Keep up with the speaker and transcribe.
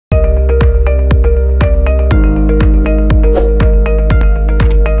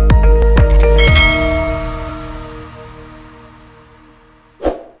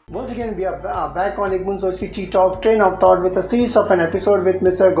Back on Boond Soch ttalk, train of thought with a series of an episode with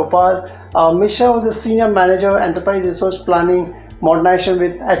Mr. Gopal Mishra, who's a senior manager enterprise resource planning modernization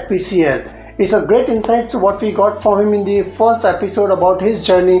with HPCL. It's a great insight to what we got from him in the first episode about his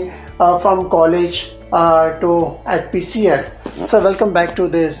journey from college to HPCL. So welcome back to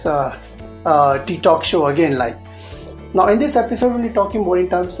this ttalk show again. Now in this episode we'll be talking more in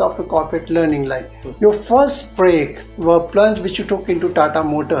terms of the corporate learning, your first break or plunge which you took into Tata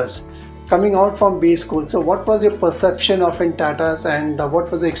Motors coming out from B school. So what was your perception of in Tata's and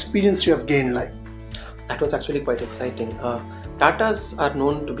what was the experience you have gained like? That was actually quite exciting. Tatas are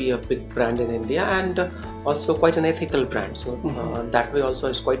known to be a big brand in India and also quite an ethical brand. So that way also I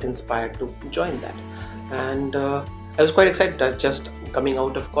was quite inspired to join that. And I was quite excited. I was just coming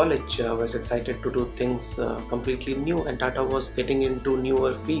out of college. I was excited to do things completely new, and Tata was getting into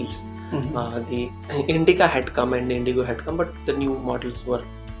newer fields. The Indica had come and the Indigo had come, but the new models were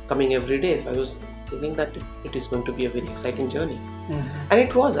coming every day. So I was thinking that it is going to be a very exciting journey. And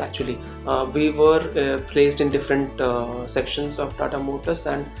it was actually. We were placed in different sections of Tata Motors,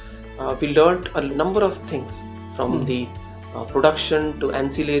 and we learned a number of things from the production to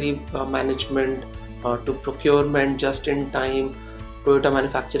ancillary management to procurement, just in time, Toyota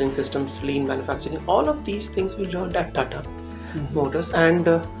manufacturing systems, lean manufacturing. All of these things we learned at Tata Motors, and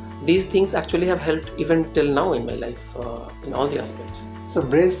these things actually have helped even till now in my life in all the aspects. So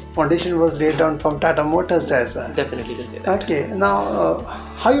brace foundation was laid down from Tata Motors as well. Definitely can say that. Okay, now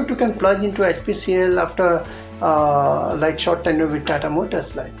how you took and plunge into HPCL after short tenure with Tata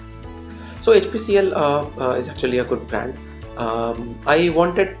Motors like? So HPCL is actually a good brand. I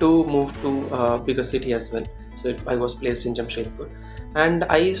wanted to move to a bigger city as well. So I was placed in Jamshedpur, and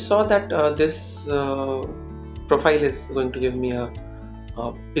I saw that this profile is going to give me a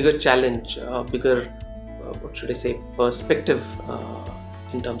bigger challenge, a bigger what should I say, perspective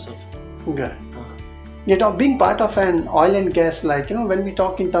in terms of being part of an oil and gas, when we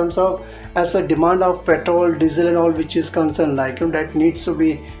talk in terms of as the demand of petrol, diesel and all which is concerned, that needs to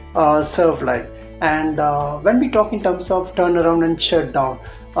be served and when we talk in terms of turnaround and shutdown,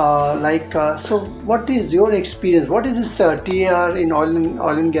 so what is your experience? What is this TAR in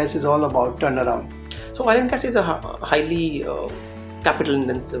oil and gas is all about, turnaround? So oil and gas is a highly capital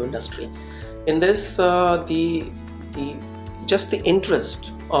intensive industry. In this, just the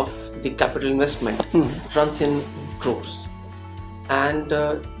interest of the capital investment runs in crores, and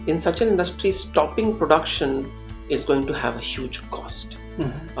in such an industry, stopping production is going to have a huge cost.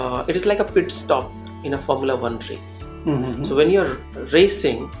 It is like a pit stop in a Formula 1 race. So when you're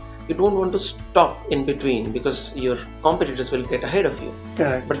racing, you don't want to stop in between because your competitors will get ahead of you.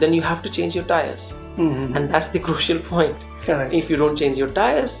 Correct. But then you have to change your tires, and that's the crucial point. Correct. If you don't change your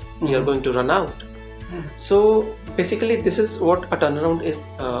tires, you're going to run out. So basically this is what a turnaround is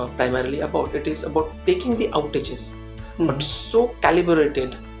primarily about. It is about taking the outages, but so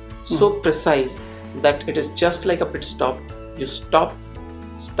calibrated, so precise that it is just like a pit stop. You stop,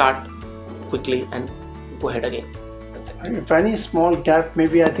 start quickly and go ahead again. If any small gap,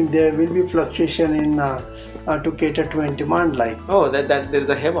 maybe I think there will be fluctuation in to cater to any demand that there is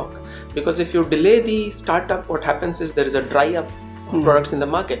a havoc, because if you delay the startup, what happens is there is a dry up of products in the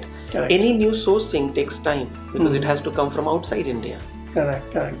market. Correct. Any new sourcing takes time because it has to come from outside India.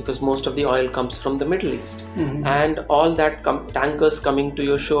 Correct. Because most of the oil comes from the Middle East, and all that tankers coming to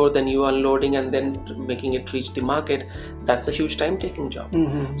your shore, then you unloading and then making it reach the market, that's a huge time taking job.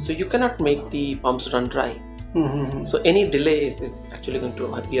 So you cannot make the pumps run dry. So any delay is actually going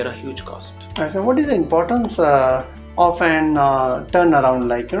to appear a huge cost. So what is the importance of an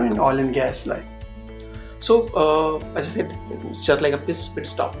turnaround in oil and gas So as I said, it's just like a pit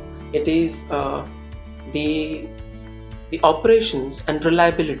stop. It is the operations and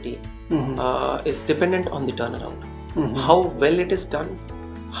reliability is dependent on the turnaround. How well it is done,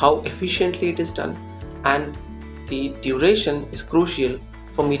 how efficiently it is done, and the duration is crucial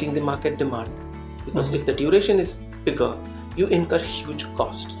for meeting the market demand. Because if the duration is bigger, you incur huge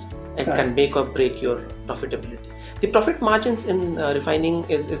costs and can make or break your profitability. The profit margins in refining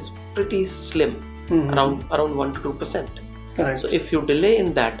is pretty slim, around 1 to 2%. Correct. So if you delay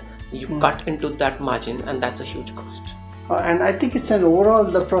in that, you cut into that margin, and that's a huge cost. And I think it's an overall,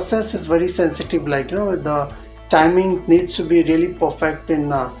 the process is very sensitive, the timing needs to be really perfect in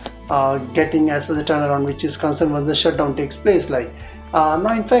getting as per the turnaround which is concerned when the shutdown takes place.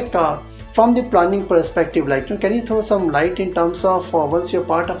 Now in fact, from the planning perspective, can you throw some light in terms of once you're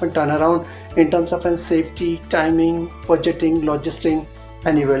part of a turnaround, in terms of safety, timing, budgeting, logistics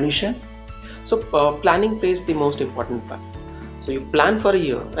and evaluation? So planning plays the most important part. So you plan for a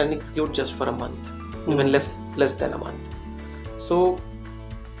year and execute just for a month, even less than a month. So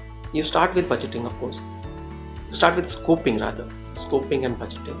You start with budgeting, of course. You start with scoping and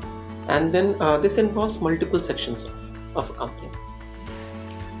budgeting, and then this involves multiple sections of a company.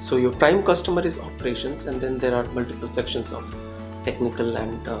 So your prime customer is operations, and then there are multiple sections of technical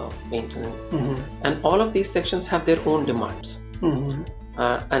and maintenance, and all of these sections have their own demands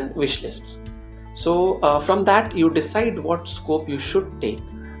and wish lists. So from that you decide what scope you should take,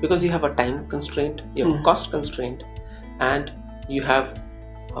 because you have a time constraint, you have a cost constraint, and you have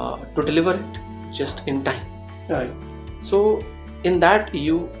to deliver it just in time. Right. So in that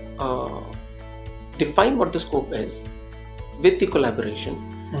you define what the scope is with the collaboration,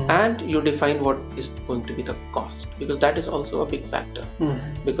 and you define what is going to be the cost, because that is also a big factor,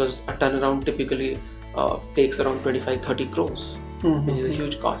 because a turnaround typically takes around 25-30 crores, which is a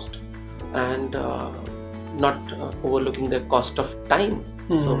huge cost, and not overlooking the cost of time.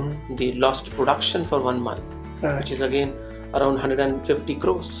 So the lost production for 1 month, which is again around 150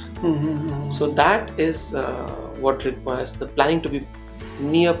 crores. So that is what requires the planning to be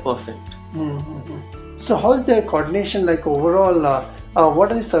near perfect. So how is the coordination like overall?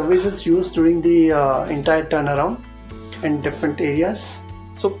 What are the services used during the entire turnaround in different areas?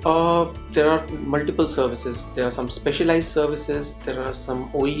 So there are multiple services. There are some specialized services. There are some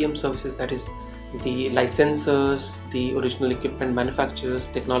OEM services, that is the licensors, the original equipment manufacturers,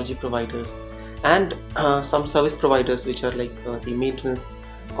 technology providers, and some service providers which are like the maintenance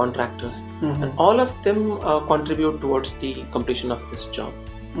contractors, and all of them contribute towards the completion of this job.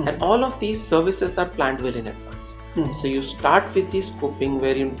 And all of these services are planned well in advance. So you start with the scoping,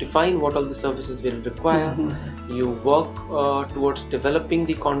 where you define what all the services will require. You work towards developing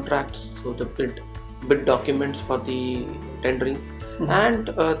the contracts, so the bid documents for the tendering, and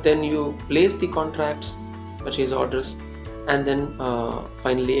then you place the contracts, purchase orders, and then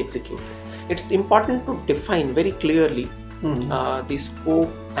finally execute. It's important to define very clearly the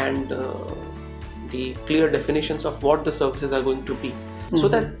scope and the clear definitions of what the services are going to be, so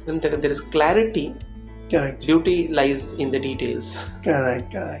that when there is clarity, beauty lies in the details.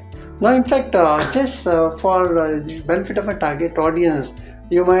 Correct. Now, in fact, just for the benefit of a target audience,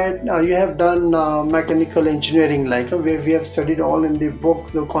 you have done mechanical engineering, like where we have studied all in the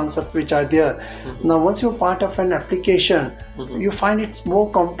books, the concepts which are there. Now, once you're part of an application, you find it's more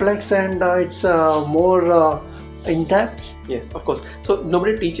complex and it's more in depth. Yes, of course. So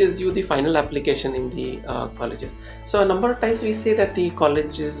nobody teaches you the final application in the colleges. So a number of times we say that the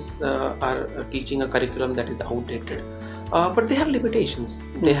colleges are teaching a curriculum that is outdated, but they have limitations.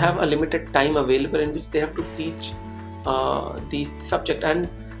 They have a limited time available in which they have to teach the subject, and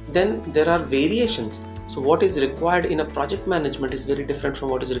then there are variations. So what is required in a project management is very different from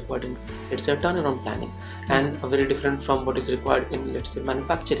what is required in, let's say, turnaround planning, and very different from what is required in, let's say,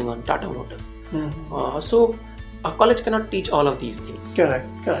 manufacturing on Tata Motors. So a college cannot teach all of these things. Correct.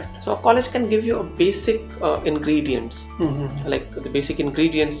 So a college can give you a basic ingredients, like the basic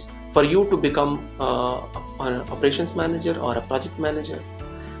ingredients for you to become an operations manager or a project manager.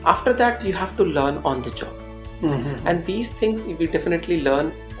 After that, you have to learn on the job, and these things we definitely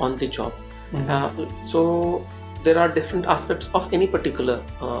learn on the job. So there are different aspects of any particular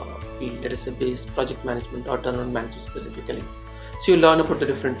field, let us say base project management or turnaround management specifically. So you learn about the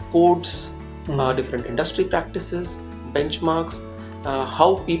different codes, different industry practices, benchmarks,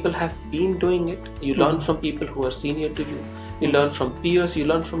 how people have been doing it. You learn from people who are senior to you. You learn from peers. You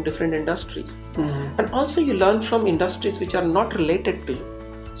learn from different industries, and also you learn from industries which are not related to you.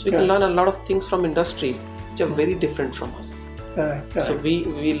 So we can learn a lot of things from industries which are very different from us. So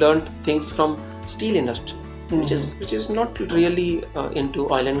we learned things from steel industry, which is not really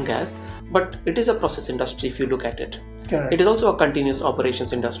into oil and gas, but it is a process industry if you look at it. It is also a continuous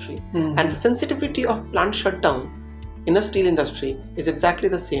operations industry, and the sensitivity of plant shutdown in a steel industry is exactly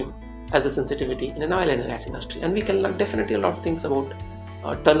the same as the sensitivity in an oil and gas industry, and we can learn definitely a lot of things about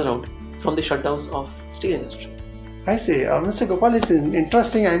turnaround from the shutdowns of steel industry. I see. Mr. Gopal, it's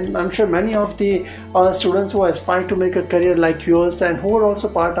interesting, and I'm sure many of the students who aspire to make a career like yours and who are also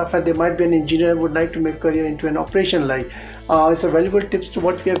part of it, they might be an engineer, would like to make a career into an operation like. It's a valuable tips to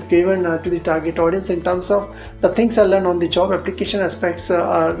what we have given to the target audience in terms of the things I learned on the job. Application aspects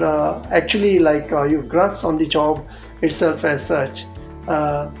are actually like you grasp on the job itself as such.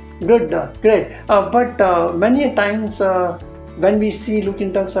 Good, great. But many times when we look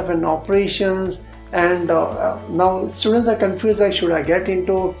in terms of an operations, and now students are confused, like should I get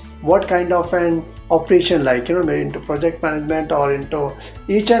into what kind of an operation, like maybe into project management or into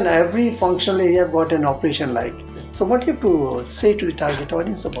each and every functional area have got an operation like. So what you have to say to the target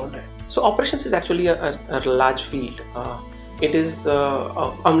audience about that? So operations is actually a large field. It is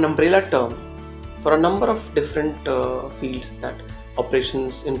an umbrella term for a number of different fields that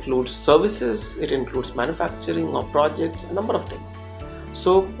Operations includes services, it includes manufacturing or projects, a number of things.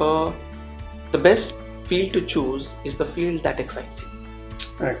 So the best field to choose is the field that excites you.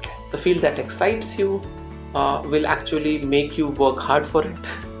 Okay. The field that excites you will actually make you work hard for it,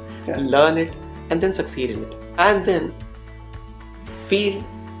 learn it, and then succeed in it, and then feel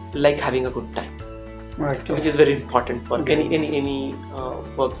like having a good time, which is very important for any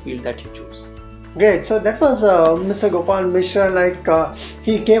work field that you choose. Great. So that was Mr. Gopal Mishra.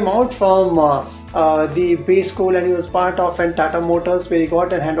 He came out from the base school, and he was part of Tata Motors, where he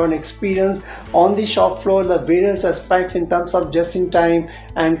got a hand-on experience on the shop floor, the various aspects in terms of just-in-time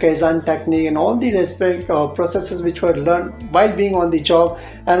and Kaizen technique and all the processes which were learned while being on the job.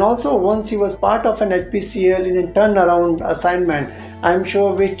 And also once he was part of an HPCL in a turnaround assignment, I'm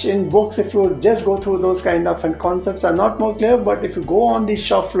sure, which in books, if you just go through those kind of concepts, are not more clear, but if you go on the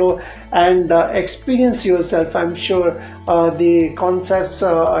shop floor and experience yourself, I'm sure the concepts,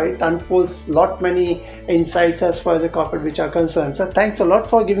 it unfolds lot many insights as far as the corporate which are concerned. So thanks a lot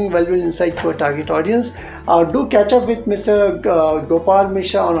for giving valuable insight to our target audience. Do catch up with Mr. Gopal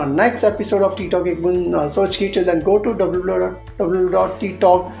Mishra on our next episode of ttalk. Boond Soch ki, till then go to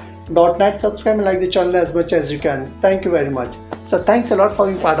www.ttalk.net, subscribe and like the channel as much as you can. Thank you very much. So thanks a lot for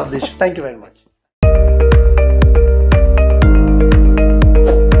being part of this. Thank you very much.